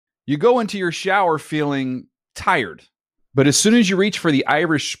You go into your shower feeling tired, but as soon as you reach for the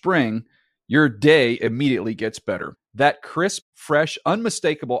Irish Spring, your day immediately gets better. That crisp, fresh,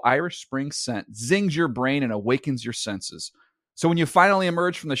 unmistakable Irish Spring scent zings your brain and awakens your senses. So when you finally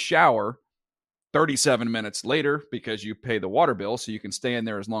emerge from the shower 37 minutes later, because you pay the water bill so you can stay in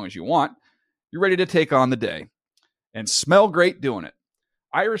there as long as you want, you're ready to take on the day and smell great doing it.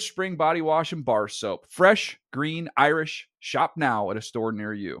 Irish Spring Body Wash and Bar Soap. Fresh, green, Irish. Shop now at a store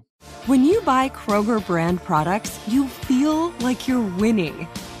near you. When you buy Kroger brand products, you feel like you're winning.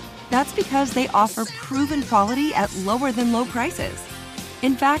 That's because they offer proven quality at lower than low prices.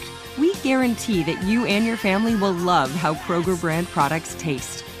 In fact, we guarantee that you and your family will love how Kroger brand products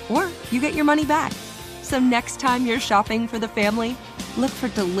taste, or you get your money back. So next time you're shopping for the family, look for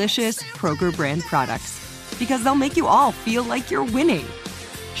delicious Kroger brand products, because they'll make you all feel like you're winning.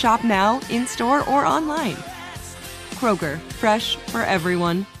 Shop now, in-store, or online. Kroger, fresh for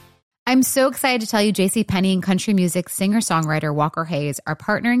everyone. I'm so excited to tell you JCPenney and country music singer-songwriter Walker Hayes are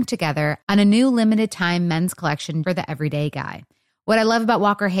partnering together on a new limited-time men's collection for the everyday guy. What I love about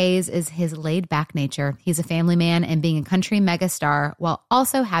Walker Hayes is his laid-back nature. He's a family man, and being a country megastar while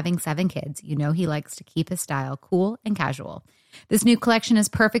also having 7 kids, you know he likes to keep his style cool and casual. This new collection is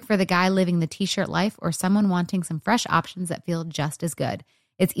perfect for the guy living the t-shirt life or someone wanting some fresh options that feel just as good.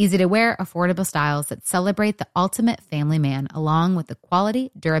 It's easy to wear, affordable styles that celebrate the ultimate family man, along with the quality,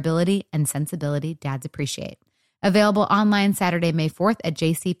 durability, and sensibility dads appreciate. Available online Saturday, May 4th at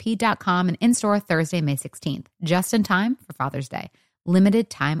jcp.com and in-store Thursday, May 16th. Just in time for Father's Day. Limited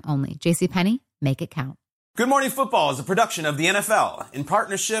time only. JCPenney, make it count. Good Morning Football is a production of the NFL in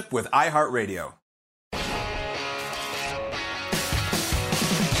partnership with iHeartRadio.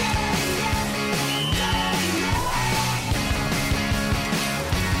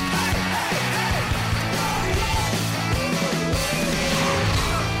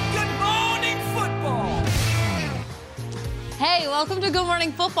 Hey, welcome to Good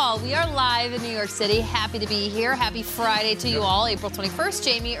Morning Football. We are live in New York City. Happy to be here. Happy Friday to you all. April 21st,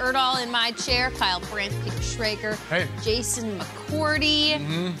 Jamie Erdahl in my chair, Kyle Brandt, Peter Schrager, Jason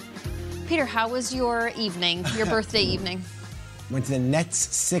McCourty. Peter, how was your evening, your birthday evening? Went to the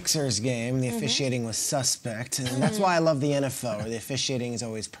Nets-Sixers game. The officiating was suspect. And that's why I love the NFL, where the officiating is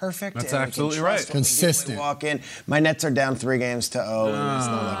always perfect. That's absolutely right. Consistent. Walk in. My Nets are down 3-0. It's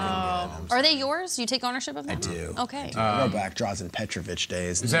not looking good. Are they yours? You take ownership of them? I do. Okay. I go back Drazen Petrovic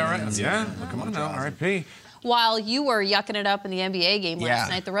days. Is that right? Yeah. Come on now. R.I.P. While you were yucking it up in the NBA game last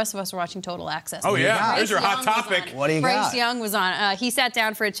night, the rest of us were watching Total Access. Oh, yeah. There's your hot topic. What do you got? Bryce Young was on. He sat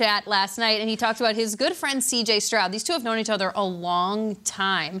down for a chat last night, and he talked about his good friend C.J. Stroud. These two have known each other a long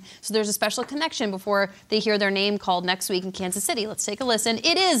time, so there's a special connection before they hear their name called next week in Kansas City. Let's take a listen.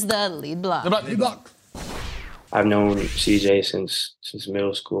 It is the Lead Block. Lead Block. I've known CJ since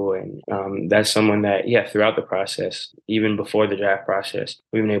middle school, and that's someone that, throughout the process, even before the draft process,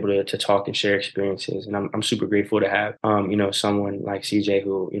 we've been able to talk and share experiences, and I'm super grateful to have, someone like CJ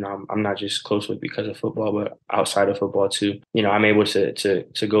who, I'm not just close with because of football, but outside of football too. I'm able to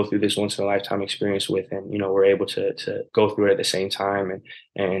go through this once-in-a-lifetime experience with, and, we're able to go through it at the same time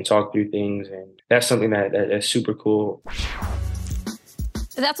and talk through things, and that's something that's super cool.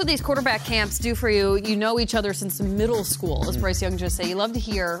 That's what these quarterback camps do for you. You know each other since middle school, as Bryce Young just said. You love to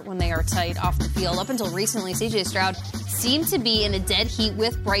hear when they are tight off the field. Up until recently, C.J. Stroud seemed to be in a dead heat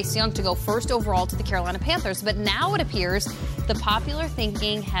with Bryce Young to go first overall to the Carolina Panthers. But now it appears the popular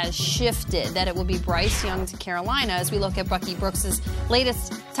thinking has shifted, that it will be Bryce Young to Carolina. As we look at Bucky Brooks'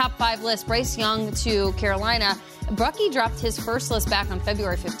 latest top 5 list, Bryce Young to Carolina. Bucky dropped his first list back on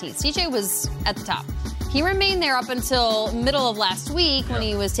February 15th. C.J. was at the top. He remained there up until middle of last week when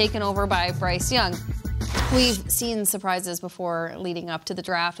he was taken over by Bryce Young. We've seen surprises before leading up to the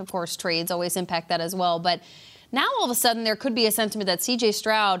draft. Of course, trades always impact that as well. But now all of a sudden there could be a sentiment that C.J.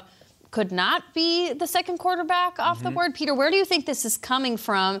 Stroud could not be the second quarterback off the board. Peter, where do you think this is coming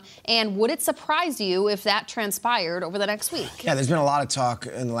from? And would it surprise you if that transpired over the next week? Yeah, there's been a lot of talk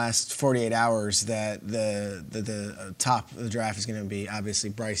in the last 48 hours that the top of the draft is going to be obviously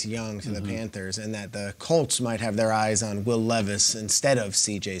Bryce Young to the Panthers, and that the Colts might have their eyes on Will Levis instead of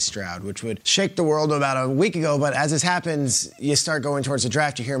C.J. Stroud, which would shake the world about a week ago. But as this happens, you start going towards the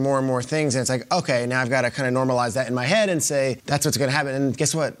draft, you hear more and more things, and it's like, okay, now I've got to kind of normalize that in my head and say that's what's going to happen. And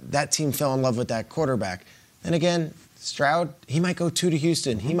guess what? That team fell in love with that quarterback. Then again, Stroud, he might go 2 to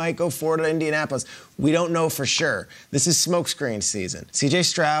Houston. He might go 4 to Indianapolis. We don't know for sure. This is smokescreen season. C.J.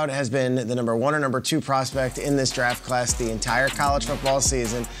 Stroud has been the number 1 or number 2 prospect in this draft class the entire college football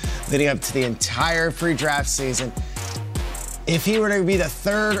season, leading up to the entire pre-draft season. If he were to be the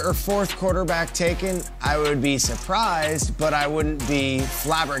third or fourth quarterback taken, I would be surprised, but I wouldn't be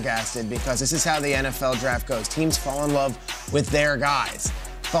flabbergasted because this is how the NFL draft goes. Teams fall in love with their guys,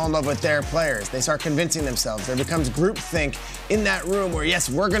 fall in love with their players. They start convincing themselves. There becomes groupthink in that room where, yes,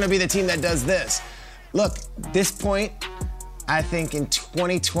 we're going to be the team that does this. Look, this point, I think in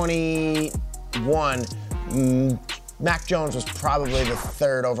 2021, Mac Jones was probably the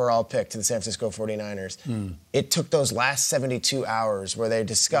third overall pick to the San Francisco 49ers. It took those last 72 hours where they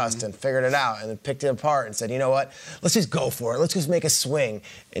discussed and figured it out and then picked it apart and said, you know what, let's just go for it. Let's just make a swing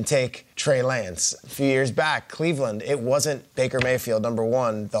and take Trey Lance. A few years back, Cleveland, it wasn't Baker Mayfield, number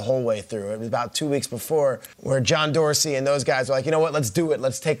one, the whole way through. It was about 2 weeks before where John Dorsey and those guys were like, you know what, let's do it.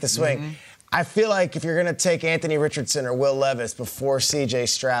 Let's take the swing. I feel like if you're going to take Anthony Richardson or Will Levis before C.J.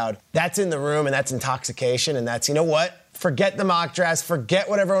 Stroud, that's in the room and that's intoxication and that's, you know what? Forget the mock drafts, forget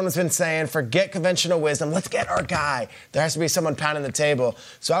what everyone has been saying, forget conventional wisdom. Let's get our guy. There has to be someone pounding the table.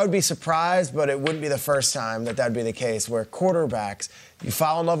 So I would be surprised, but it wouldn't be the first time that would be the case where quarterbacks, you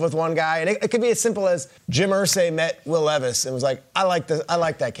fall in love with one guy, and it could be as simple as Jim Irsay met Will Levis and was like, I like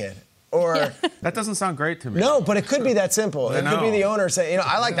that kid. Or that doesn't sound great to me. No, but it could be that simple. It could be the owner saying,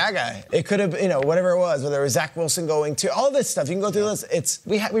 I like that guy. It could have, whatever it was, whether it was Zach Wilson going to, all this stuff. You can go through this.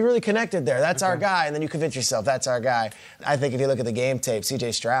 We really connected there. That's our guy. And then you convince yourself that's our guy. I think if you look at the game tape,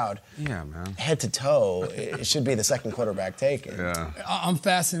 C.J. Stroud, head to toe, it should be the second quarterback taken. Yeah. I'm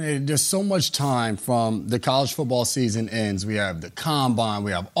fascinated. There's so much time from the college football season ends. We have the combine,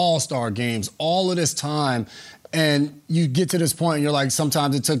 we have all-star games, all of this time. And you get to this point and you're like,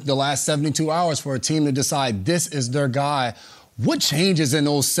 sometimes it took the last 72 hours for a team to decide this is their guy. What changes in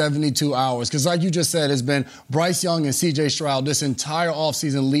those 72 hours? Because like you just said, it's been Bryce Young and C.J. Stroud this entire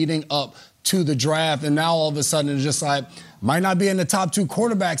offseason leading up to the draft. And now all of a sudden it's just like, might not be in the top two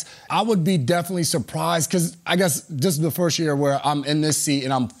quarterbacks. I would be definitely surprised because I guess this is the first year where I'm in this seat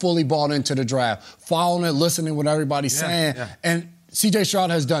and I'm fully bought into the draft, following it, listening to what everybody's saying. Yeah. And C.J.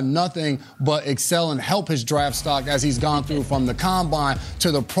 Stroud has done nothing but excel and help his draft stock as he's gone through from the combine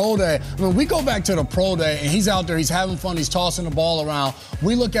to the pro day. I mean, we go back to the pro day, and he's out there, he's having fun, he's tossing the ball around.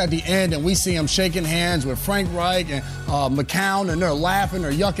 We look at the end, and we see him shaking hands with Frank Reich and McCown, and they're laughing,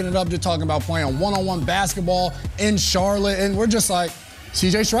 they're yucking it up. They're talking about playing one-on-one basketball in Charlotte, and we're just like,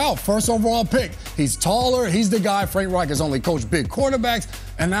 C.J. Stroud, first overall pick. He's taller, he's the guy. Frank Reich has only coached big quarterbacks,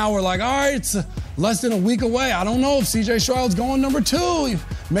 and now we're like, all right, it's less than a week away. I don't know if C.J. Stroud's going number two. He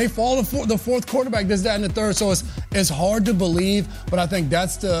may fall the fourth quarterback, this, that, and the third. So it's hard to believe, but I think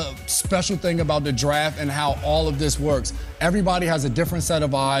that's the special thing about the draft and how all of this works. Everybody has a different set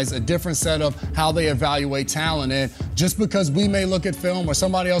of eyes, a different set of how they evaluate talent. And just because we may look at film or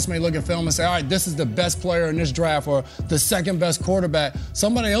somebody else may look at film and say, all right, this is the best player in this draft or the second best quarterback,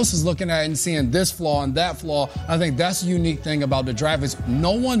 somebody else is looking at it and seeing this flaw and that flaw. I think that's the unique thing about the draft is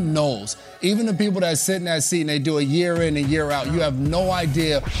no one knows. Even the people that sit in that seat and they do a year in and year out, you have no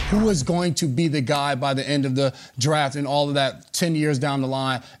idea who is going to be the guy by the end of the draft and all of that 10 years down the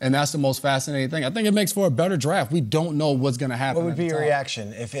line. And that's the most fascinating thing. I think it makes for a better draft. We don't know what's going to happen. What would be your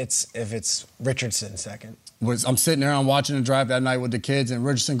reaction if it's Richardson second? I'm sitting there, I'm watching the draft that night with the kids, and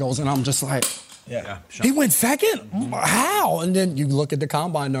Richardson goes, and I'm just like, he went second? How? And then you look at the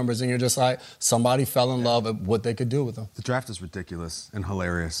combine numbers, and you're just like, somebody fell in love with what they could do with them. The draft is ridiculous and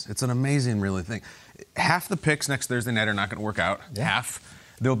hilarious. It's an amazing, really thing. Half the picks next Thursday night are not going to work out. Yeah. Half.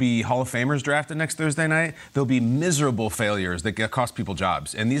 There'll be Hall of Famers drafted next Thursday night. There'll be miserable failures that cost people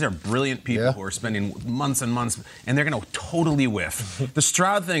jobs. And these are brilliant people who are spending months and months, and they're going to totally whiff. The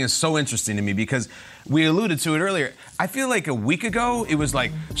Stroud thing is so interesting to me because we alluded to it earlier. I feel like a week ago, it was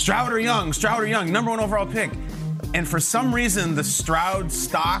like, Stroud or Young, number one overall pick. And for some reason, the Stroud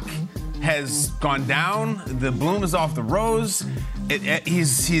stock has gone down. The bloom is off the rose.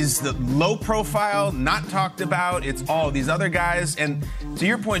 He's the low profile, not talked about. It's all these other guys. And to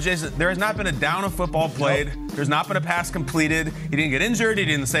your point, Jason, there has not been a down of football played. Nope. There's not been a pass completed. He didn't get injured. He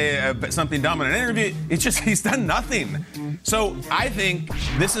didn't say something dumb in an interview. It's just he's done nothing. So I think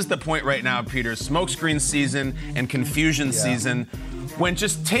this is the point right now, Peter, smokescreen season and confusion season, when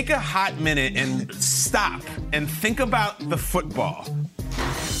just take a hot minute and stop and think about the football.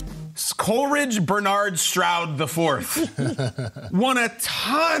 Coleridge Bernard Stroud IV won a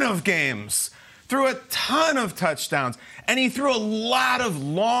ton of games, threw a ton of touchdowns, and he threw a lot of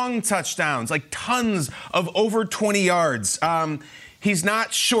long touchdowns, like tons of over 20 yards. He's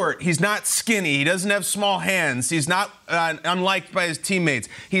not short. He's not skinny. He doesn't have small hands. He's not unliked by his teammates.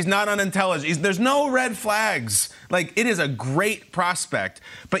 He's not unintelligent. There's no red flags. Like, it is a great prospect.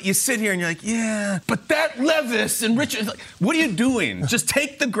 But you sit here and you're like, yeah, but that Levis and Richard, like, what are you doing? Just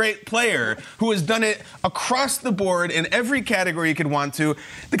take the great player who has done it across the board in every category you could want to.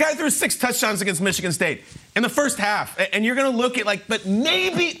 The guy threw 6 touchdowns against Michigan State in the first half. And you're going to look at, like, but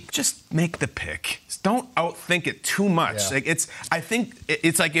maybe just make the pick. Don't outthink it too much. Yeah. Like, I think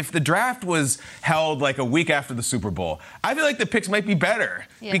it's like if the draft was held like a week after the Super Bowl, I feel like the picks might be better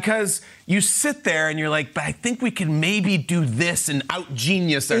because you sit there and you're like, but I think we can maybe do this and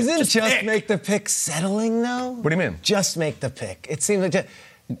out-genius us. Isn't just make the pick settling, though? What do you mean? Just make the pick. It seems like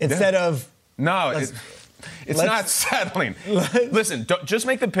instead of... No, it's not settling. Listen, just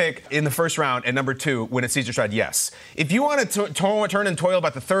make the pick in the first round, and number 2, when it's CJ Stroud, yes. If you want to turn and toil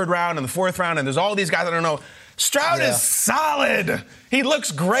about the 3rd round and the 4th round, and there's all these guys I don't know, Stroud is solid. He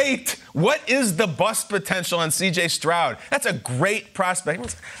looks great. What is the bust potential on CJ Stroud? That's a great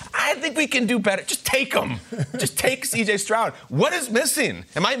prospect. I think we can do better. Just take him. Just take CJ Stroud. What is missing?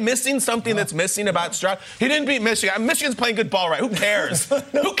 Am I missing something that's missing about Stroud? He didn't beat Michigan. Michigan's playing good ball, right? Who cares?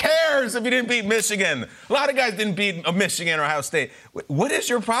 Who cares if he didn't beat Michigan? A lot of guys didn't beat Michigan or Ohio State. What is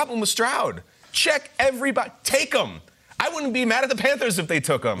your problem with Stroud? Check everybody. Take him. I wouldn't be mad at the Panthers if they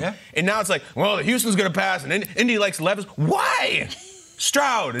took him. Yeah. And now it's like, well, Houston's going to pass, and Indy likes Levis. Why?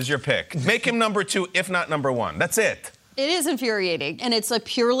 Stroud is your pick. Make him number 2, if not number 1. That's it. It is infuriating, and it's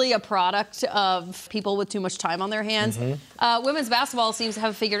purely a product of people with too much time on their hands. Women's basketball seems to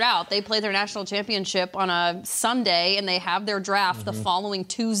have figured out. They play their national championship on a Sunday, and they have their draft the following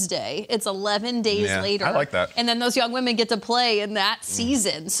Tuesday. It's 11 days later. I like that. And then those young women get to play in that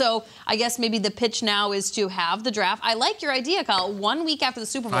season. So I guess maybe the pitch now is to have the draft. I like your idea, Kyle. 1 week after the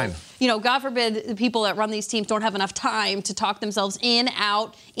Super Bowl. Fine. You know, God forbid the people that run these teams don't have enough time to talk themselves in,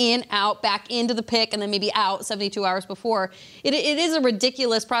 out, back into the pick, and then maybe out 72 hours before. It is a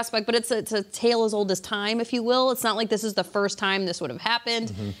ridiculous prospect, but it's a tale as old as time, if you will. It's not like this is the first time this would have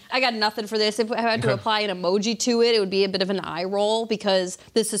happened. I got nothing for this. If I had to apply an emoji to it, it would be a bit of an eye roll because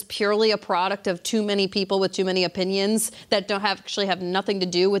this is purely a product of too many people with too many opinions that actually have nothing to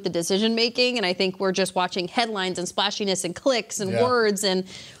do with the decision making. And I think we're just watching headlines and splashiness and clicks and words and.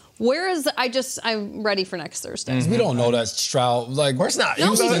 I'm ready for next Thursday. We don't know that Stroud. Like, of course not. No,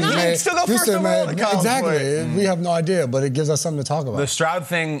 he's not. Still go first overall to college. Exactly. We have no idea, but it gives us something to talk about. The Stroud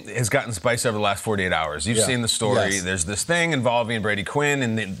thing has gotten spiced over the last 48 hours. You've seen the story. Yes. There's this thing involving Brady Quinn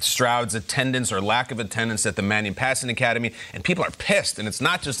and Stroud's attendance or lack of attendance at the Manning Passing Academy, and people are pissed, and it's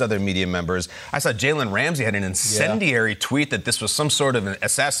not just other media members. I saw Jalen Ramsey had an incendiary tweet that this was some sort of an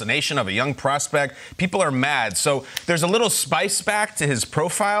assassination of a young prospect. People are mad. So there's a little spice back to his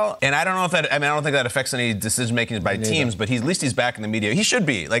profile. And I don't know if I don't think that affects any decision making by teams, but at least he's back in the media. He should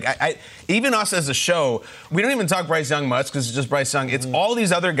be. Like, even us as a show, we don't even talk Bryce Young much because it's just Bryce Young. It's all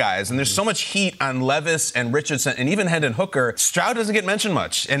these other guys, and there's so much heat on Levis and Richardson and even Hendon Hooker. Stroud doesn't get mentioned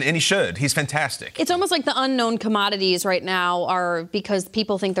much, and he should. He's fantastic. It's almost like the unknown commodities right now are because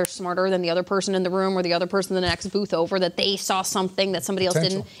people think they're smarter than the other person in the room or the other person in the next booth over, that they saw something that somebody else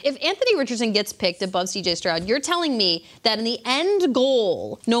didn't. If Anthony Richardson gets picked above CJ Stroud, you're telling me that in the end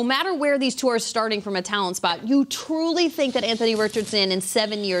goal, no matter where these two are starting from a talent spot, you truly think that Anthony Richardson in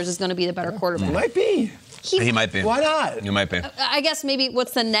 7 years is going to be the better quarterback? He might be. He might be. Why not? He might be. I guess maybe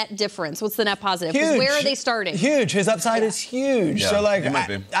what's the net difference? What's the net positive? Huge. Where are they starting? Huge. His upside is huge. Yeah, so, like, he might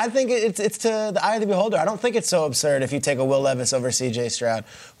be. I think it's to the eye of the beholder. I don't think it's so absurd if you take a Will Levis over C.J. Stroud.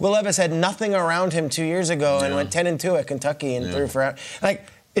 Will Levis had nothing around him 2 years ago and went 10-2 at Kentucky and threw for like.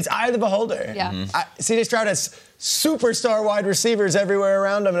 It's eye of the beholder. Yeah. C.J. Stroud has superstar wide receivers everywhere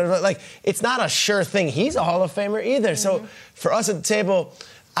around him. Like, it's not a sure thing. He's a Hall of Famer either. So for us at the table,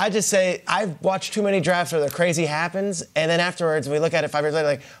 I just say I've watched too many drafts where the crazy happens, and then afterwards we look at it 5 years later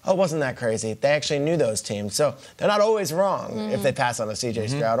like, oh, wasn't that crazy? They actually knew those teams. So they're not always wrong if they pass on a C.J.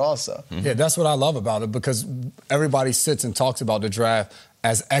 Stroud also. Yeah, that's what I love about it because everybody sits and talks about the draft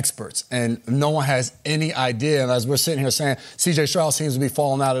as experts, and no one has any idea. And as we're sitting here saying, C.J. Stroud seems to be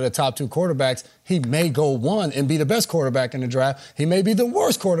falling out of the top 2 quarterbacks. He may go 1 and be the best quarterback in the draft. He may be the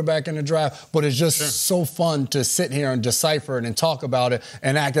worst quarterback in the draft, but it's just so fun to sit here and decipher it and talk about it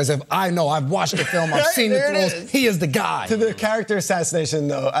and act as if I know. I've watched the film. I've seen the throws. He is the guy. To the character assassination,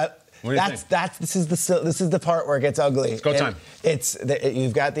 though, What do you think? this is the part where it gets ugly. It's go time.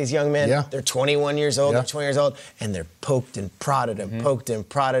 You've got these young men. Yeah. They're 21 years old. They're 20 years old, and they're poked and prodded and poked and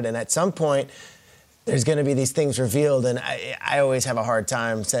prodded. And at some point, there's going to be these things revealed. And I always have a hard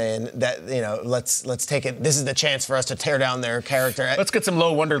time saying that. Let's take it. This is the chance for us to tear down their character. Let's get some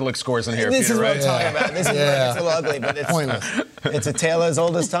low Wonderlic scores in here. This Peter, is what right? I'm talking about. This is where it gets a little ugly, but it's pointless. It's a tale as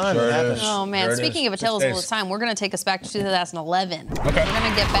old as time. Sure it it happens. is. Oh, man. There it Speaking is. of a tale as old as time, we're going to take us back to 2011. Okay. We're going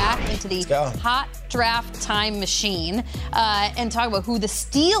to get back into the hot draft time machine and talk about who the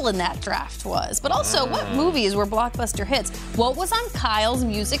steal in that draft was. But also, what movies were blockbuster hits? What was on Kyle's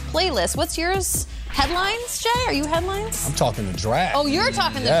music playlist? What's yours? Headlines, Jay? Are you headlines? I'm talking the draft. Oh, you're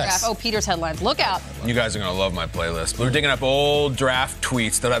talking the draft. Oh, Peter's headlines. Look out. You guys are going to love my playlist. We're digging up old draft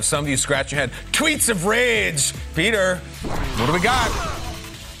tweets that have some of you scratch your head. Tweets of rage. Peter, what do we got?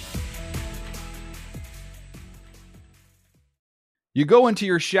 You go into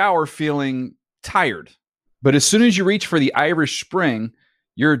your shower feeling tired, but as soon as you reach for the Irish Spring,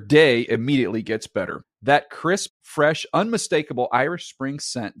 your day immediately gets better. That crisp, fresh, unmistakable Irish Spring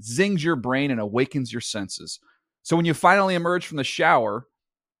scent zings your brain and awakens your senses. So when you finally emerge from the shower,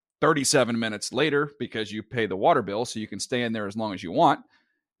 37 minutes later, because you pay the water bill so you can stay in there as long as you want,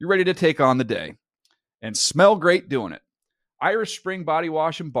 you're ready to take on the day. And smell great doing it. Irish Spring Body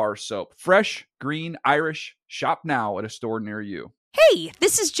Wash and Bar Soap. Fresh, green, Irish. Shop now at a store near you. Hey,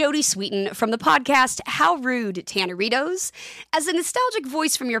 this is Jody Sweeten from the podcast How Rude, Tanneritos. As a nostalgic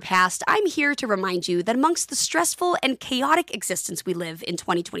voice from your past, I'm here to remind you that amongst the stressful and chaotic existence we live in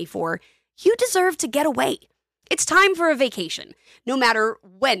 2024, you deserve to get away. It's time for a vacation, no matter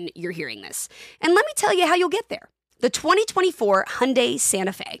when you're hearing this. And let me tell you how you'll get there. The 2024 Hyundai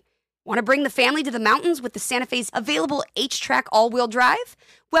Santa Fe. Want to bring the family to the mountains with the Santa Fe's available H-Track all-wheel drive?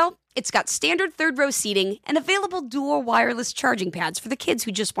 Well, it's got standard third-row seating and available dual wireless charging pads for the kids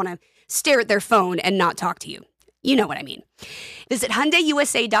who just want to stare at their phone and not talk to you. You know what I mean. Visit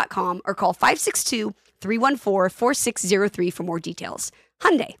HyundaiUSA.com or call 562-314-4603 for more details.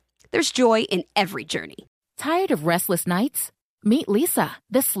 Hyundai, there's joy in every journey. Tired of restless nights? Meet Lisa,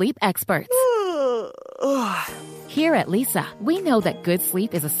 the sleep experts. Here at Lisa, we know that good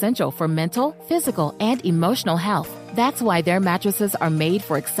sleep is essential for mental, physical, and emotional health. That's why their mattresses are made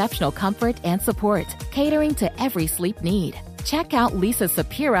for exceptional comfort and support, catering to every sleep need. Check out Lisa's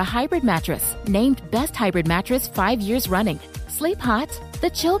Sapira Hybrid Mattress, named Best Hybrid Mattress 5 years running. Sleep hot? The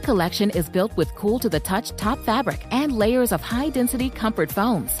Chill Collection is built with cool-to-the-touch top fabric and layers of high-density comfort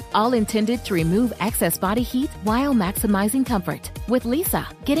foams, all intended to remove excess body heat while maximizing comfort. With Lisa,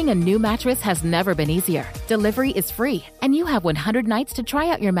 getting a new mattress has never been easier. Delivery is free, and you have 100 nights to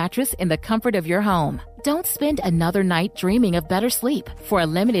try out your mattress in the comfort of your home. Don't spend another night dreaming of better sleep. For a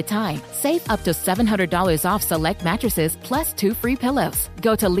limited time, save up to $700 off select mattresses plus 2 free pillows.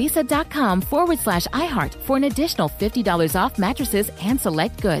 Go to lisa.com/iHeart for an additional $50 off mattresses and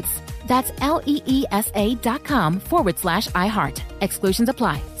select goods. That's LEESA.com/iHeart. Exclusions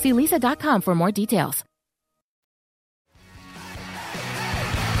apply. See lisa.com for more details.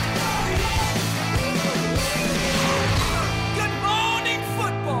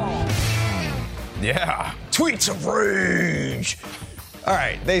 Yeah. Tweets of rage. All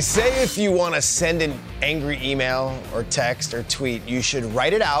right, they say if you want to send an angry email or text or tweet, you should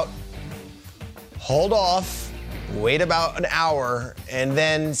write it out, hold off, wait about an hour, and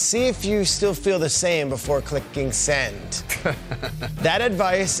then see if you still feel the same before clicking send. That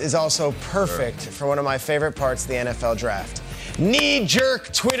advice is also perfect for one of my favorite parts of the NFL draft.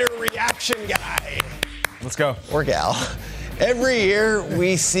 Knee-jerk Twitter reaction guy. Let's go. Or gal. Every year,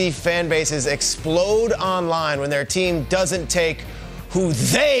 we see fan bases explode online when their team doesn't take who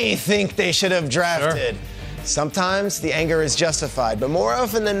they think they should have drafted. Sure. Sometimes the anger is justified, but more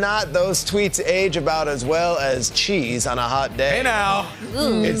often than not, those tweets age about as well as cheese on a hot day. Hey now.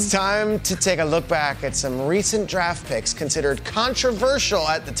 It's time to take a look back at some recent draft picks considered controversial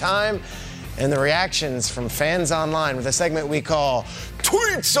at the time and the reactions from fans online with a segment we call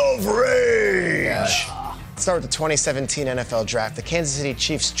Tweets of Rage. Yeah. Start with the 2017 NFL Draft. The Kansas City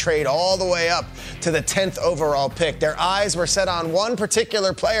Chiefs trade all the way up to the 10th overall pick. Their eyes were set on one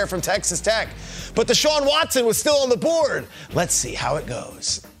particular player from Texas Tech, but Deshaun Watson was still on the board. Let's see how it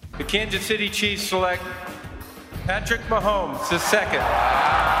goes. The Kansas City Chiefs select Patrick Mahomes, the second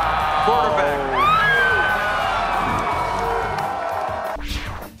quarterback.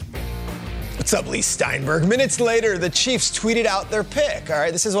 What's up, Lee Steinberg? Minutes later, the Chiefs tweeted out their pick. All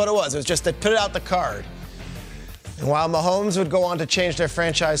right, this is what it was. It was just they put it out the card. And while Mahomes would go on to change their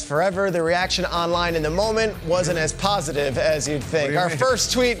franchise forever, the reaction online in the moment wasn't as positive as you'd think. Our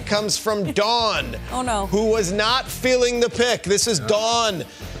first tweet comes from Dawn. Oh, no. Who was not feeling the pick. This is Dawn.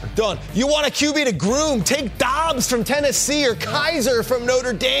 Dawn, you want a QB to groom? Take Dobbs from Tennessee or Kaiser from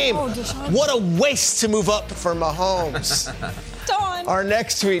Notre Dame. Oh, Deshaun. What a waste to move up for Mahomes. Dawn. Our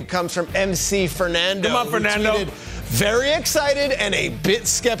next tweet comes from MC Fernando. Come on, Fernando. Who tweeted, Very excited and a bit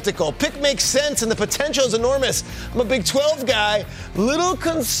skeptical. Pick makes sense and the potential is enormous. I'm a Big 12 guy, little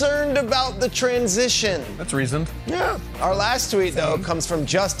concerned about the transition. That's reasoned. Yeah. Our last tweet, though, comes from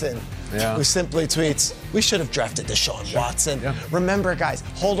Justin, who simply tweets, we should have drafted Deshaun Watson. Yeah. Remember, guys,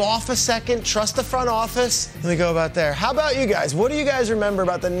 hold off a second, trust the front office. Let me go about there. How about you guys? What do you guys remember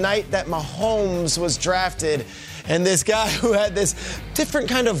about the night that Mahomes was drafted and this guy who had this different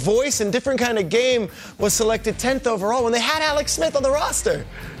kind of voice and different kind of game was selected 10th overall when they had Alex Smith on the roster?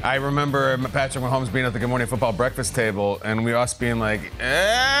 I remember Patrick Mahomes being at the Good Morning Football breakfast table and we us being like,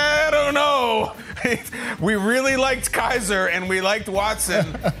 I don't know. We really liked Kaiser and we liked Watson.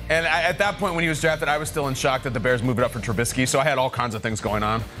 And at that point when he was drafted, I was still in shock that the Bears moved it up for Trubisky. So I had all kinds of things going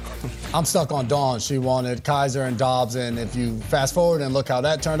on. I'm stuck on Dawn. She wanted Kaiser and Dobbs, and if you fast forward and look how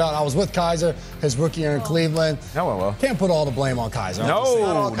that turned out, I was with Kaiser his rookie year in Cleveland. Well. Can't put all the blame on Kaiser.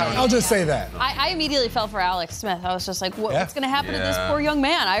 I'll just say that. I immediately fell for Alex Smith. I was just like, what's going to happen to this poor young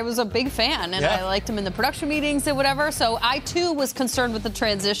man? I was a big fan, and I liked him in the production meetings and whatever, so I, too, was concerned with the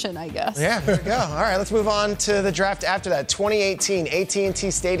transition, I guess. Yeah, there we go. All right, let's move on to the draft after that. 2018, AT&T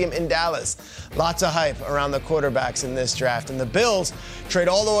Stadium in Dallas. Lots of hype around the quarterbacks in this draft, and the Bills trade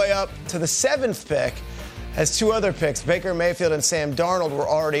all the way up to the 7th pick as two other picks, Baker Mayfield and Sam Darnold, were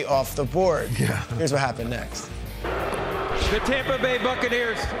already off the board. Yeah. Here's what happened next. The Tampa Bay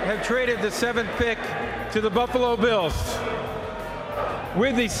Buccaneers have traded the 7th pick to the Buffalo Bills.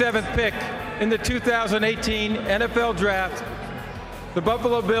 With the 7th pick in the 2018 NFL Draft, the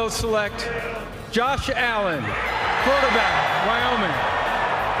Buffalo Bills select Josh Allen, quarterback, Wyoming.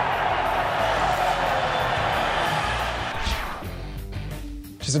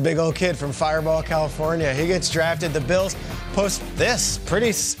 Just a big old kid from Fireball, California. He gets drafted. The Bills post this,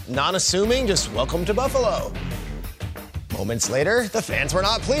 pretty non-assuming, just welcome to Buffalo. Moments later, the fans were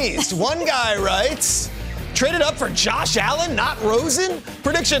not pleased. One guy writes, traded up for Josh Allen, not Rosen?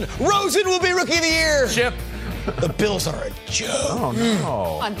 Prediction, Rosen will be Rookie of the Year. Chip. The Bills are a joke. Oh,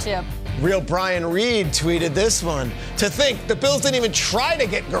 no. Come on, Chip. Real Brian Reed tweeted this one. To think the Bills didn't even try to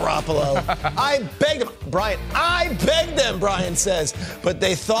get Garoppolo. I begged them. Brian, I begged them, Brian says. But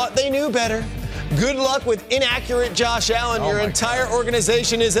they thought they knew better. Good luck with inaccurate Josh Allen. Your entire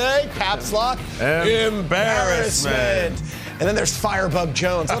organization is a caps lock embarrassment. And then there's Firebug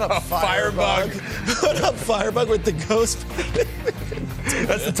Jones. What up, Firebug? What up, Firebug with the ghost?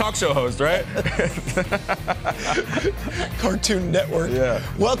 That's the talk show host, right? Cartoon Network. Yeah.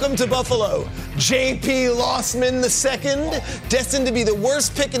 Welcome to Buffalo. J.P. Lossman II, destined to be the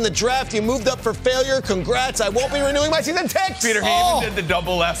worst pick in the draft. You moved up for failure. Congrats. I won't be renewing my season tickets. Peter, he even did the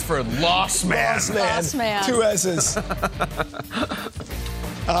double S for Lost Man. Lost Man. 2 S's.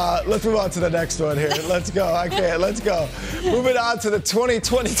 Let's move on to the next one here. Let's go. I can't. Let's go. Moving on to the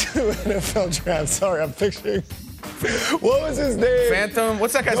 2022 NFL Draft. Sorry, I'm picturing. What was his name? Phantom?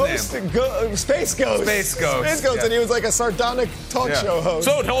 What's that guy's name? Space Ghost. Space Ghost. Space Ghost, and he was like a sardonic talk show host.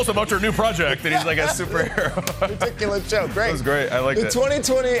 So tell us about your new project. And he's like a superhero. Ridiculous show. Great. It was great. I liked it. The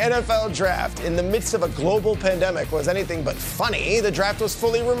 2020 NFL Draft, in the midst of a global pandemic, was anything but funny. The draft was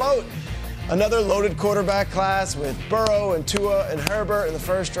fully remote. Another loaded quarterback class with Burrow and Tua and Herbert in the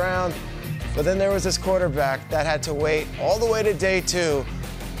first round. But then there was this quarterback that had to wait all the way to day 2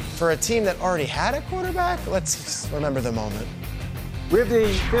 for a team that already had a quarterback. Let's remember the moment. With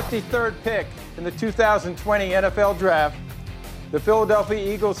the 53rd pick in the 2020 NFL Draft, the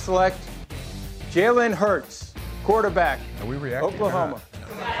Philadelphia Eagles select Jalen Hurts, quarterback, Are we reacting Oklahoma.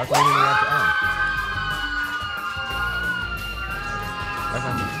 How come we didn't react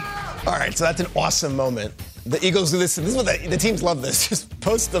to All right, so that's an awesome moment. The Eagles do this. This is what the teams love this. Just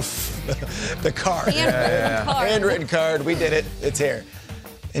post the card. Handwritten card. We did it. It's here.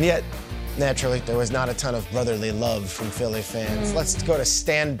 And yet, naturally, there was not a ton of brotherly love from Philly fans. Let's go to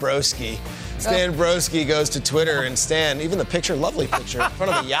Stan Broski. Stan Broski goes to Twitter, and Stan, even the picture, lovely picture, in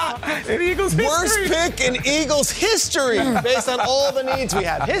front of the yacht. In Eagles history. Worst pick in Eagles history, based on all the needs we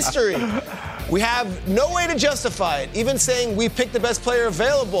have. History. We have no way to justify it. Even saying we picked the best player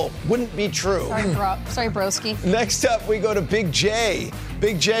available wouldn't be true. Sorry, Broski. Next up, we go to Big J.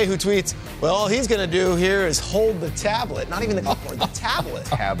 Big J, who tweets, well, all he's going to do here is hold the tablet. Not even the clipboard, the tablet.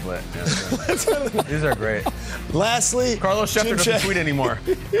 Tablet. Yeah, these are great. Lastly, Carlos Schefter doesn't tweet anymore.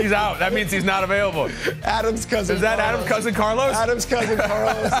 He's out. That means he's not available. Adam's cousin Is that Carlos. Adam's cousin Carlos? Adam's cousin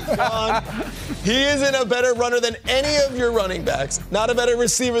Carlos is gone. He isn't a better runner than any of your running backs, not a better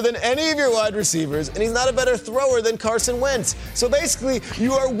receiver than any of your wide receivers, and he's not a better thrower than Carson Wentz. So basically,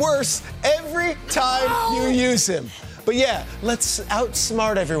 you are worse every time you use him. But yeah, let's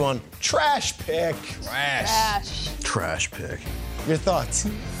outsmart everyone. Trash pick. Trash pick. Your thoughts?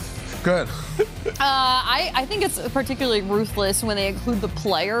 Good. I think it's particularly ruthless when they include the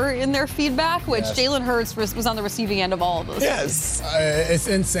player in their feedback, which Jalen Hurts was on the receiving end of all of those. Yes. It's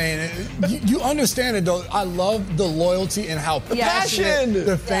insane. You understand it, though. I love the loyalty and how passionate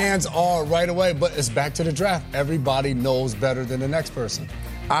the fans are right away, but it's back to the draft. Everybody knows better than the next person.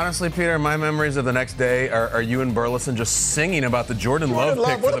 Honestly, Peter, my memories of the next day are you and Burleson just singing about the Jordan Love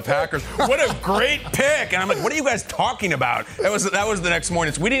pick for the Packers. What a great pick! And I'm like, what are you guys talking about? That was the next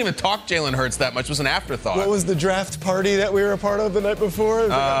morning. We didn't even talk Jalen Hurts that much. It was an afterthought. What was the draft party that we were a part of the night before?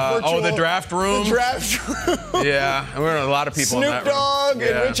 The draft room? The draft room. Yeah, and we were a lot of people in that room. Snoop Dogg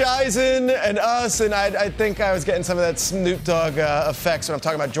and Rich Eisen and us, and I think I was getting some of that Snoop Dogg effects when I'm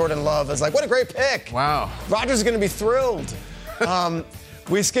talking about Jordan Love. I was like, what a great pick. Wow. Rodgers is going to be thrilled.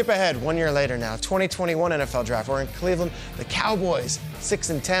 We skip ahead 1 year later now, 2021 NFL Draft. We're in Cleveland. The Cowboys,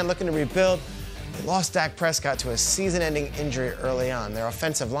 6-10, looking to rebuild. They lost Dak Prescott to a season-ending injury early on. Their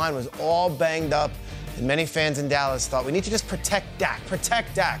offensive line was all banged up, and many fans in Dallas thought, we need to just protect Dak.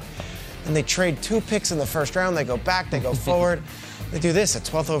 And they trade 2 picks in the first round. They go back, they go forward. They do this at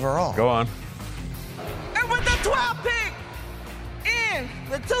 12th overall. Go on. And with the 12th pick in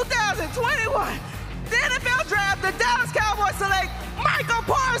the 2021 the NFL Draft, the Dallas Cowboys select Michael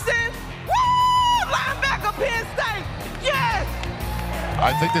Parsons, linebacker, Penn State, yes!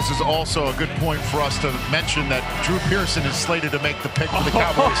 I think this is also a good point for us to mention that Drew Pearson is slated to make the pick for the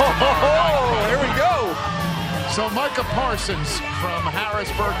Cowboys tomorrow night. Oh, here we go. So Micah Parsons from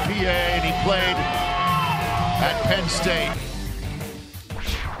Harrisburg, PA, and he played at Penn State.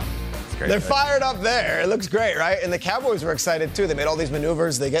 They're fired up there. It looks great, right? And the Cowboys were excited, too. They made all these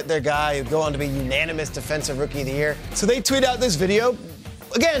maneuvers. They get their guy who go on to be unanimous Defensive Rookie of the Year. So they tweet out this video.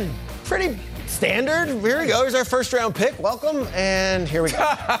 Again, pretty standard. Here we go. Here's our first-round pick. Welcome. And here we go.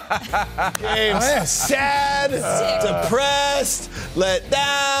 James, sad, depressed, let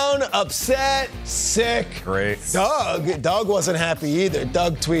down, upset, sick. Great. Doug wasn't happy either.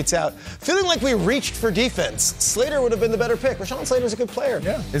 Doug tweets out, feeling like we reached for defense. Slater would have been the better pick. Rashawn Slater's a good player.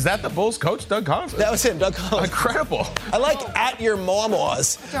 Yeah. Is that the Bulls coach, Doug Collins? That was him, Doug Collins. Incredible. I like at your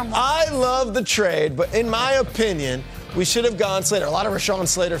mamas. I love the trade, but in my opinion, we should have gone Slater. A lot of Rashawn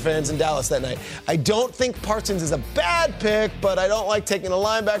Slater fans in Dallas that night. I don't think Parsons is a bad pick, but I don't like taking a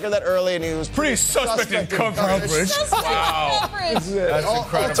linebacker that early, and he was pretty suspect in coverage. Wow. That's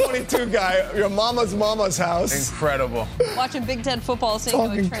incredible. All 22 guy, your mama's house. Incredible. Watching Big Ten football,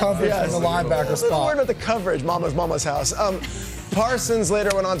 talking coverage from the linebacker spot. Let's learn about the coverage, mama's house. Parsons later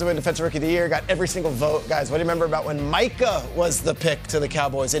went on to win Defensive Rookie of the Year, got every single vote. Guys, what do you remember about when Micah was the pick to the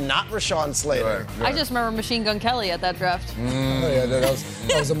Cowboys and not Rashawn Slater? Right. I just remember Machine Gun Kelly at that draft. Oh, yeah, that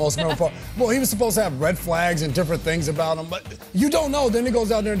was the most memorable part. Well, he was supposed to have red flags and different things about him, but you don't know. Then he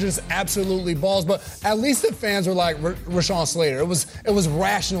goes out there and just absolutely balls. But at least the fans were like Rashawn Slater. It was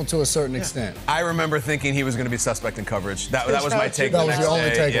rational to a certain extent. I remember thinking he was going to be suspect in coverage. That was my take. That was your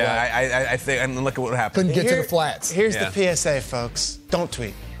only takeaway. Yeah, I think, and look at what happened. Couldn't get to the flats. Here's the PSA, folks. Don't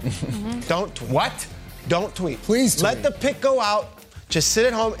tweet. Don't tweet. What? Don't tweet. Please tweet. Let the pick go out. Just sit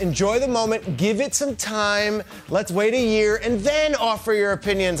at home, enjoy the moment, give it some time. Let's wait a year and then offer your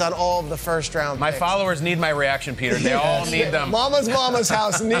opinions on all of the first round My picks. followers need my reaction, Peter. They all need them. Mama's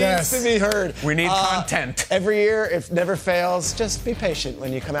house needs to be heard. We need content. Every year, it never fails. Just be patient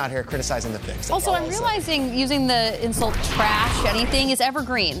when you come out here criticizing the picks. Also, I'm realizing using the insult trash anything is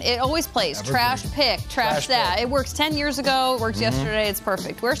evergreen. It always plays. Evergreen. Trash pick, trash that. Pick. It works 10 years ago. It worked yesterday. It's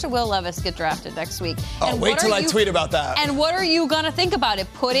perfect. Where should Will Levis get drafted next week? Oh, wait till I tweet about that. And what are you going to think about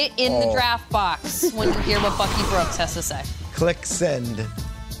it? Put it in the draft box when you hear what Bucky Brooks has to say. Click send.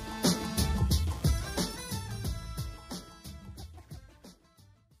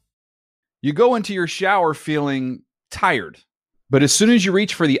 You go into your shower feeling tired, but as soon as you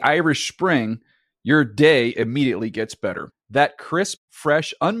reach for the Irish Spring, your day immediately gets better. That crisp,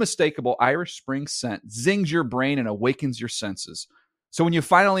 fresh, unmistakable Irish Spring scent zings your brain and awakens your senses. So when you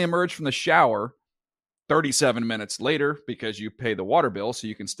finally emerge from the shower, 37 minutes later, because you pay the water bill so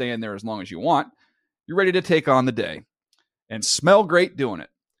you can stay in there as long as you want, you're ready to take on the day. And smell great doing it.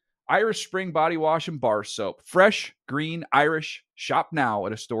 Irish Spring Body Wash and Bar Soap. Fresh, green, Irish. Shop now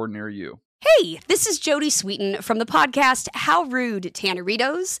at a store near you. Hey, this is Jody Sweeten from the podcast How Rude,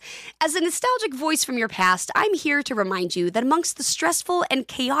 Tanneritos. As a nostalgic voice from your past, I'm here to remind you that amongst the stressful and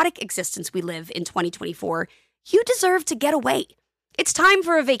chaotic existence we live in 2024, you deserve to get away. It's time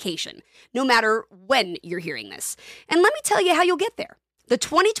for a vacation, no matter when you're hearing this. And let me tell you how you'll get there. The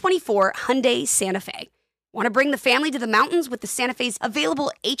 2024 Hyundai Santa Fe. Want to bring the family to the mountains with the Santa Fe's available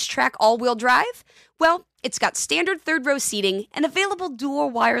H-Track all-wheel drive? Well, it's got standard third-row seating and available dual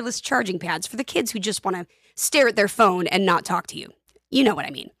wireless charging pads for the kids who just want to stare at their phone and not talk to you. You know what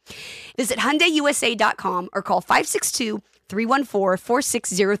I mean. Visit HyundaiUSA.com or call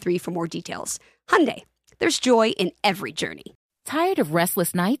 562-314-4603 for more details. Hyundai, there's joy in every journey. Tired of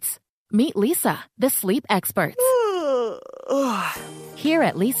restless nights? Meet Lisa, the sleep experts. Here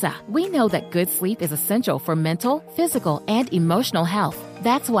at Lisa, we know that good sleep is essential for mental, physical, and emotional health.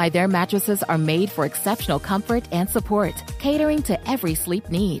 That's why their mattresses are made for exceptional comfort and support, catering to every sleep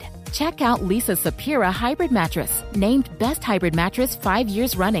need. Check out Lisa's Sapira Hybrid Mattress, named Best Hybrid Mattress 5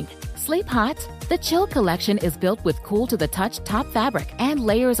 years running. Sleep hot? The Chill Collection is built with cool-to-the-touch top fabric and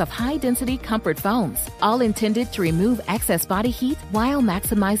layers of high-density comfort foams, all intended to remove excess body heat while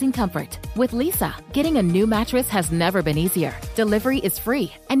maximizing comfort. With Lisa, getting a new mattress has never been easier. Delivery is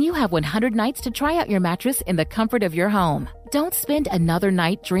free, and you have 100 nights to try out your mattress in the comfort of your home. Don't spend another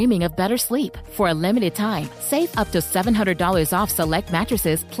night dreaming of better sleep. For a limited time, save up to $700 off select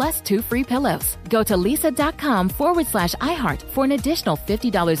mattresses plus 2 free pillows. Go to lisa.com/iHeart for an additional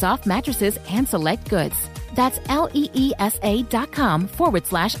 $50 off mattresses and select goods. That's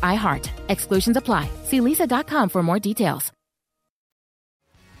LEESA.com/iHeart. Exclusions apply. See lisa.com for more details.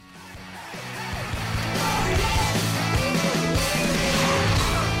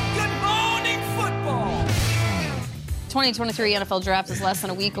 2023 NFL Draft is less than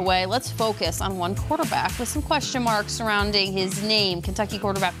a week away. Let's focus on one quarterback with some question marks surrounding his name, Kentucky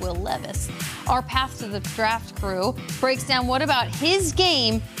quarterback Will Levis. Our Path to the Draft crew breaks down what about his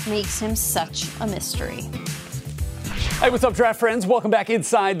game makes him such a mystery. Hey, what's up, draft friends? Welcome back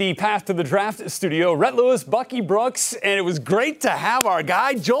inside the Path to the Draft studio. Rhett Lewis, Bucky Brooks, and it was great to have our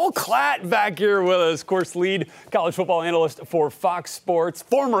guy, Joel Klatt, back here with us. Of course, lead college football analyst for Fox Sports,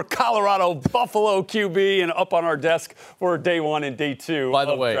 former Colorado Buffalo QB, and up on our desk for day one and day two. By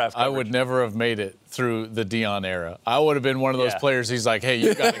the way, draft I would never have made it through the Dion era. I would have been one of those players. He's like, hey,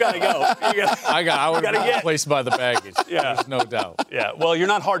 you got to go. I would have been replaced by the baggage. Yeah. There's no doubt. Yeah, well, you're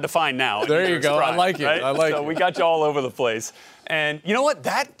not hard to find now. There you go. I like it. Right? I like it. So we got you all over the place. And you know what?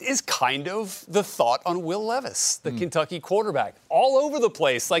 That is kind of the thought on Will Levis, the Kentucky quarterback. All over the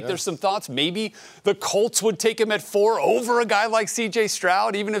place. Like there's some thoughts maybe the Colts would take him at 4 over a guy like C.J.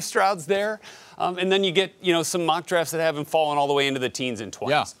 Stroud, even if Stroud's there. And then you get, some mock drafts that have him fallen all the way into the teens and 20s.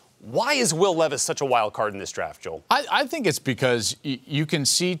 Yeah. Why is Will Levis such a wild card in this draft, Joel? I think it's because you can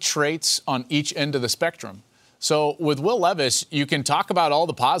see traits on each end of the spectrum. So with Will Levis, you can talk about all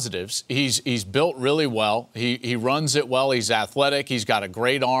the positives. He's built really well. He runs it well. He's athletic. He's got a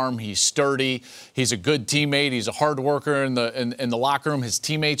great arm. He's sturdy. He's a good teammate. He's a hard worker in the locker room. His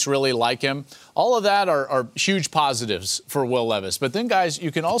teammates really like him. All of that are huge positives for Will Levis. But then, guys, you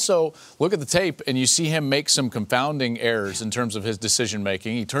can also look at the tape and you see him make some confounding errors in terms of his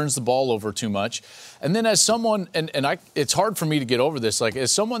decision-making. He turns the ball over too much. And then as someone, it's hard for me to get over this, like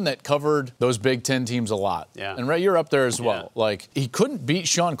as someone that covered those Big Ten teams a lot. Yeah. And Ray, you're up there as well. Yeah. Like, he couldn't beat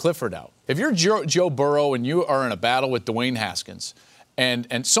Sean Clifford out. If you're Joe Burrow and you are in a battle with Dwayne Haskins,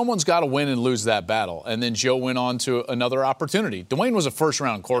 and someone's got to win and lose that battle, and then Joe went on to another opportunity. Dwayne was a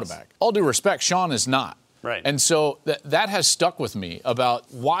first-round quarterback. Yes. All due respect, Sean is not. Right. And so that has stuck with me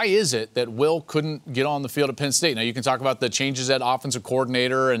about why is it that Will couldn't get on the field at Penn State. Now, you can talk about the changes at offensive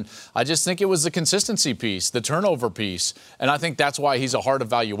coordinator, and I just think it was the consistency piece, the turnover piece, and I think that's why he's a hard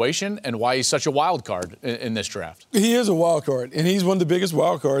evaluation and why he's such a wild card in this draft. He is a wild card, and he's one of the biggest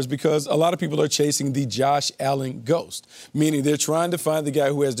wild cards because a lot of people are chasing the Josh Allen ghost, meaning they're trying to find the guy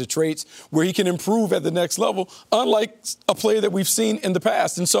who has the traits where he can improve at the next level, unlike a player that we've seen in the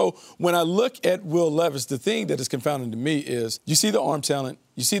past. And so when I look at Will Levis, the thing that is confounding to me is you see the arm talent,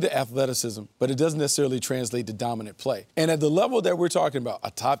 you see the athleticism, but it doesn't necessarily translate to dominant play. And at the level that we're talking about,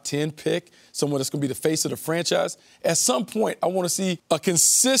 a top 10 pick, someone that's going to be the face of the franchise, at some point I want to see a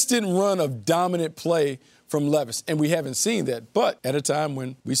consistent run of dominant play from Levis, and we haven't seen that. But at a time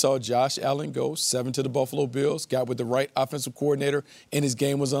when we saw Josh Allen go 7 to the Buffalo Bills, got with the right offensive coordinator, and his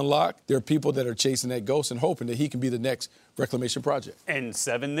game was unlocked, there are people that are chasing that ghost and hoping that he can be the next reclamation project. And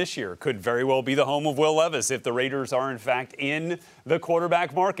 7 this year could very well be the home of Will Levis if the Raiders are, in fact, in the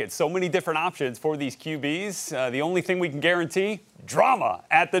quarterback market. So many different options for these QBs. The only thing we can guarantee, drama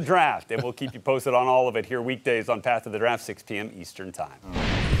at the draft. And we'll keep you posted on all of it here weekdays on Path to the Draft, 6 p.m. Eastern Time.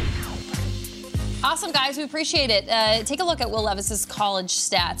 Awesome, guys. We appreciate it. Take a look at Will Levis's college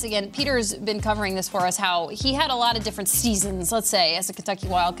stats. Again, Peter's been covering this for us, how he had a lot of different seasons, let's say, as a Kentucky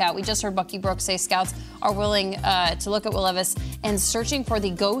Wildcat. We just heard Bucky Brooks say scouts are willing to look at Will Levis and searching for the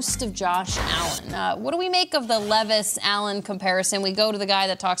ghost of Josh Allen. What do we make of the Levis-Allen comparison? We go to the guy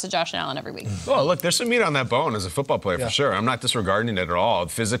that talks to Josh Allen every week. Well, look, there's some meat on that bone as a football player, for sure. I'm not disregarding it at all.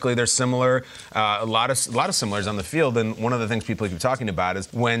 Physically, they're similar. A lot of similars on the field. And one of the things people keep talking about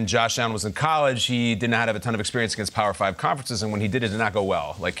is when Josh Allen was in college, he did not have a ton of experience against Power 5 conferences, and when he did, it did not go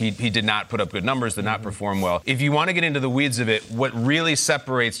well. Like, he did not put up good numbers, did not perform well. If you want to get into the weeds of it, what really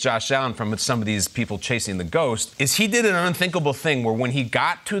separates Josh Allen from some of these people chasing the ghost is he did an unthinkable thing where when he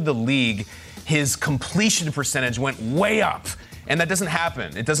got to the league, his completion percentage went way up. And that doesn't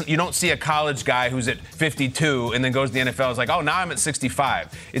happen. You don't see a college guy who's at 52 and then goes to the NFL. It's like, oh, now I'm at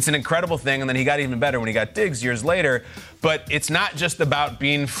 65. It's an incredible thing. And then he got even better when he got Diggs years later. But it's not just about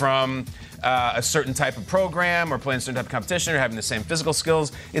being from a certain type of program or playing a certain type of competition or having the same physical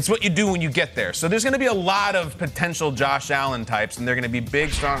skills. It's what you do when you get there. So there's going to be a lot of potential Josh Allen types, and they're going to be big,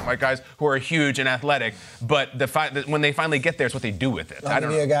 strong white guys who are huge and athletic. But when they finally get there, it's what they do with it. I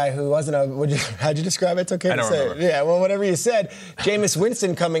don't know. A guy who wasn't how'd you describe it? It's okay to say it. Yeah, well, whatever you said. Jameis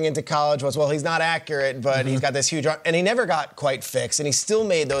Winston coming into college was, well, he's not accurate, but he's got this huge arm. And he never got quite fixed, and he still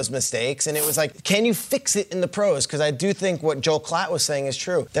made those mistakes. And it was like, can you fix it in the pros? Because I do think what Joel Klatt was saying is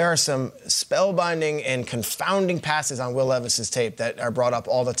true. There are some spellbinding and confounding passes on Will Levis's tape that are brought up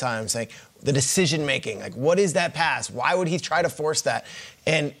all the time, saying the decision making, like what is that pass? Why would he try to force that?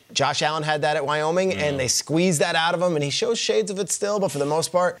 And Josh Allen had that at Wyoming, and they squeezed that out of him, and he shows shades of it still, but for the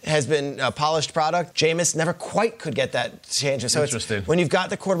most part has been a polished product. Jameis never quite could get that change. So it's, when you've got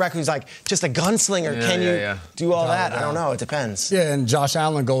the quarterback who's like just a gunslinger, can you do all that? I don't know. It depends. Yeah, and Josh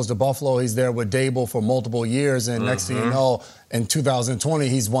Allen goes to Buffalo. He's there with Dable for multiple years, and next thing you know, in 2020,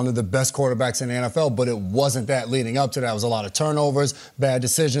 he's one of the best quarterbacks in the NFL, but it wasn't that leading up to that. It was a lot of turnovers, bad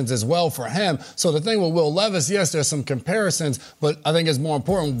decisions as well for him. So the thing with Will Levis, yes, there's some comparisons, but I think it's more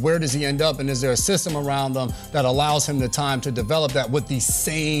important, where does he end up, and is there a system around him that allows him the time to develop that with the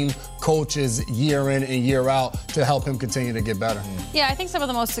same coaches year in and year out to help him continue to get better? Yeah, I think some of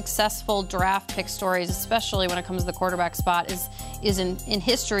the most successful draft pick stories, especially when it comes to the quarterback spot, is in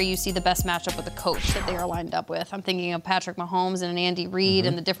history. You see the best matchup with the coach that they are lined up with. I'm thinking of Patrick Mahomes and an Andy Reid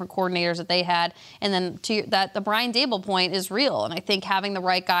and the different coordinators that they had. And then the Brian Dable point is real. And I think having the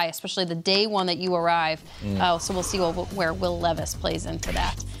right guy, especially the day one that you arrive, so we'll see where Will Levis plays into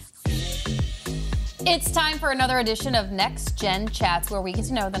that. It's time for another edition of Next Gen Chats, where we get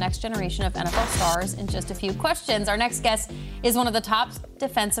to know the next generation of NFL stars in just a few questions. Our next guest is one of the top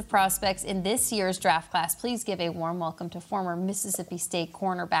defensive prospects in this year's draft class. Please give a warm welcome to former Mississippi State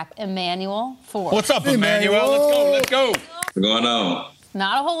cornerback Emmanuel Forbes. What's up, Emmanuel? Let's go. What's going on?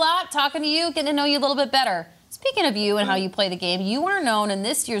 Not a whole lot. Talking to you, getting to know you a little bit better. Speaking of you and how you play the game, you are known in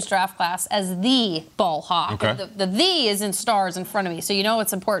this year's draft class as the ball hawk. Okay. The is in stars in front of me, so you know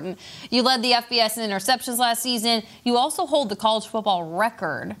it's important. You led the FBS in interceptions last season. You also hold the college football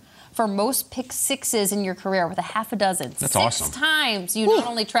record for most pick sixes in your career with a half a dozen. That's awesome. 6 times you not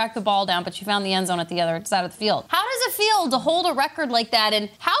only tracked the ball down, but you found the end zone at the other side of the field. How does it feel to hold a record like that, and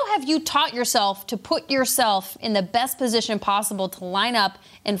how have you taught yourself to put yourself in the best position possible to line up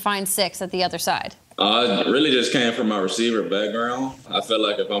and find 6 at the other side? It really just came from my receiver background. I feel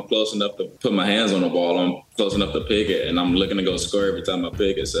like if I'm close enough to put my hands on the ball, I'm close enough to pick it, and I'm looking to go score every time I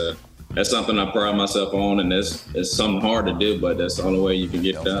pick it. So that's something I pride myself on, and it's something hard to do, but that's the only way you can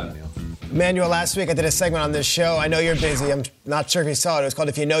get done. Emmanuel, last week I did a segment on this show. I know you're busy. I'm not sure if you saw it. It was called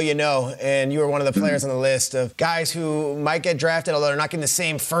If You Know, You Know. And you were one of the players on the list of guys who might get drafted, although they're not getting the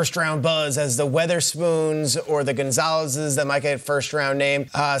same first-round buzz as the Weatherspoons or the Gonzalez's that might get first-round name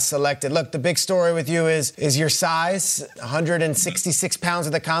selected. Look, the big story with you is your size, 166 pounds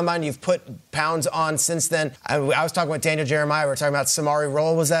at the combine. You've put pounds on since then. I was talking with Daniel Jeremiah. We were talking about Samari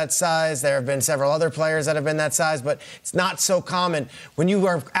Rolle was that size. There have been several other players that have been that size, but it's not so common. When you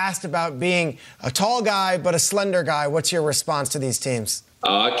are asked about being a tall guy but a slender guy, what's your response to these teams?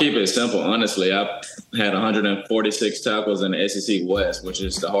 I keep it simple, honestly. I've had 146 tackles in the SEC West, which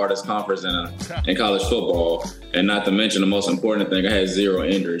is the hardest conference in college football. And not to mention the most important thing, I had 0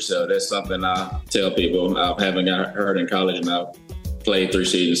 injuries. So that's something I tell people. I haven't got hurt in college, and I've played 3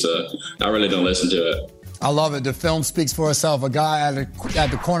 seasons, so I really don't listen to it. I love it. The film speaks for itself. A guy at the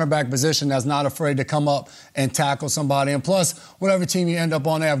cornerback position that's not afraid to come up and tackle somebody. And plus, whatever team you end up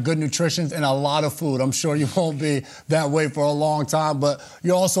on, they have good nutrition and a lot of food. I'm sure you won't be that way for a long time, but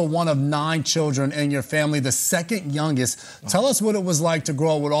you're also one of 9 children in your family, the second youngest. Tell us what it was like to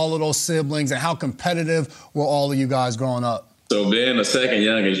grow up with all of those siblings and how competitive were all of you guys growing up? So being the second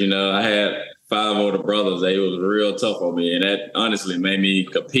youngest, I had 5 older brothers. They was real tough on me, and that honestly made me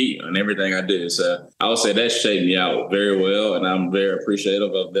compete on everything I did. So I would say that shaped me out very well, and I'm very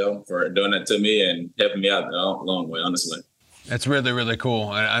appreciative of them for doing that to me and helping me out the long way, honestly. That's really, really cool.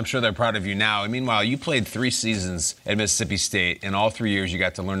 I'm sure they're proud of you now. And meanwhile, you played 3 seasons at Mississippi State. In all 3 years, you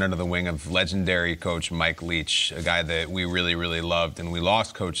got to learn under the wing of legendary coach Mike Leach, a guy that we really, really loved. And we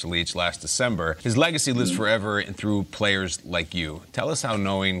lost Coach Leach last December. His legacy lives forever and through players like you. Tell us how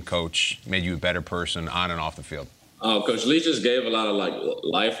knowing Coach made you a better person on and off the field. Coach Lee just gave a lot of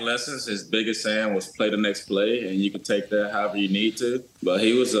life lessons. His biggest saying was play the next play, and you can take that however you need to. But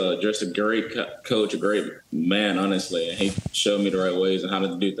he was just a great coach, a great man, honestly. And he showed me the right ways and how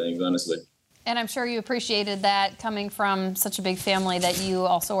to do things, honestly. And I'm sure you appreciated that coming from such a big family that you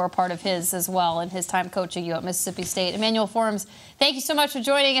also are part of his as well and his time coaching you at Mississippi State. Emmanuel Forbes, thank you so much for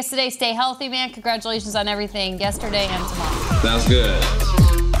joining us today. Stay healthy, man. Congratulations on everything yesterday and tomorrow. Sounds good.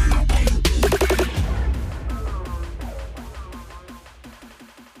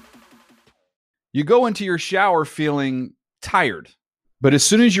 You go into your shower feeling tired, but as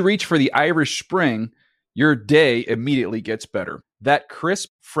soon as you reach for the Irish Spring, your day immediately gets better. That crisp,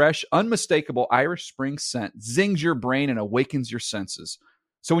 fresh, unmistakable Irish Spring scent zings your brain and awakens your senses.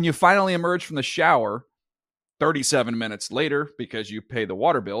 So when you finally emerge from the shower, 37 minutes later, because you pay the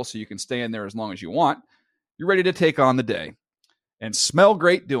water bill so you can stay in there as long as you want, you're ready to take on the day and smell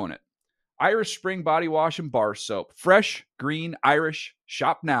great doing it. Irish Spring Body Wash and Bar Soap. Fresh, green, Irish.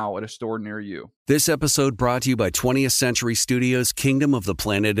 Shop now at a store near you. This episode brought to you by 20th Century Studios' Kingdom of the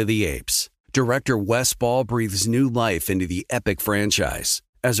Planet of the Apes. Director Wes Ball breathes new life into the epic franchise.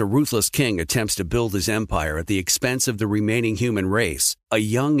 As a ruthless king attempts to build his empire at the expense of the remaining human race, a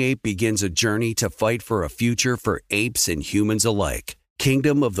young ape begins a journey to fight for a future for apes and humans alike.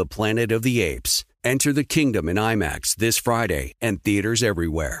 Kingdom of the Planet of the Apes. Enter the kingdom in IMAX this Friday and theaters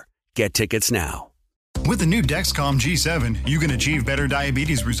everywhere. Get tickets now. With the new Dexcom G7, you can achieve better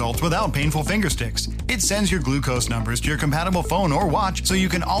diabetes results without painful finger sticks. It sends your glucose numbers to your compatible phone or watch so you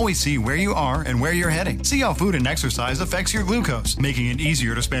can always see where you are and where you're heading. See how food and exercise affects your glucose, making it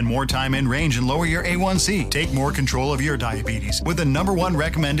easier to spend more time in range and lower your A1C. Take more control of your diabetes with the #1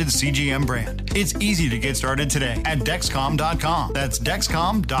 recommended CGM brand. It's easy to get started today at Dexcom.com. That's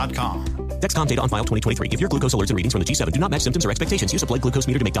Dexcom.com. Dexcom data on file 2023. If your glucose alerts and readings from the G7 do not match symptoms or expectations, use a blood glucose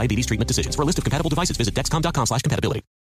meter to make diabetes treatment decisions. For a list of compatible devices, visit Dexcom.com/compatibility.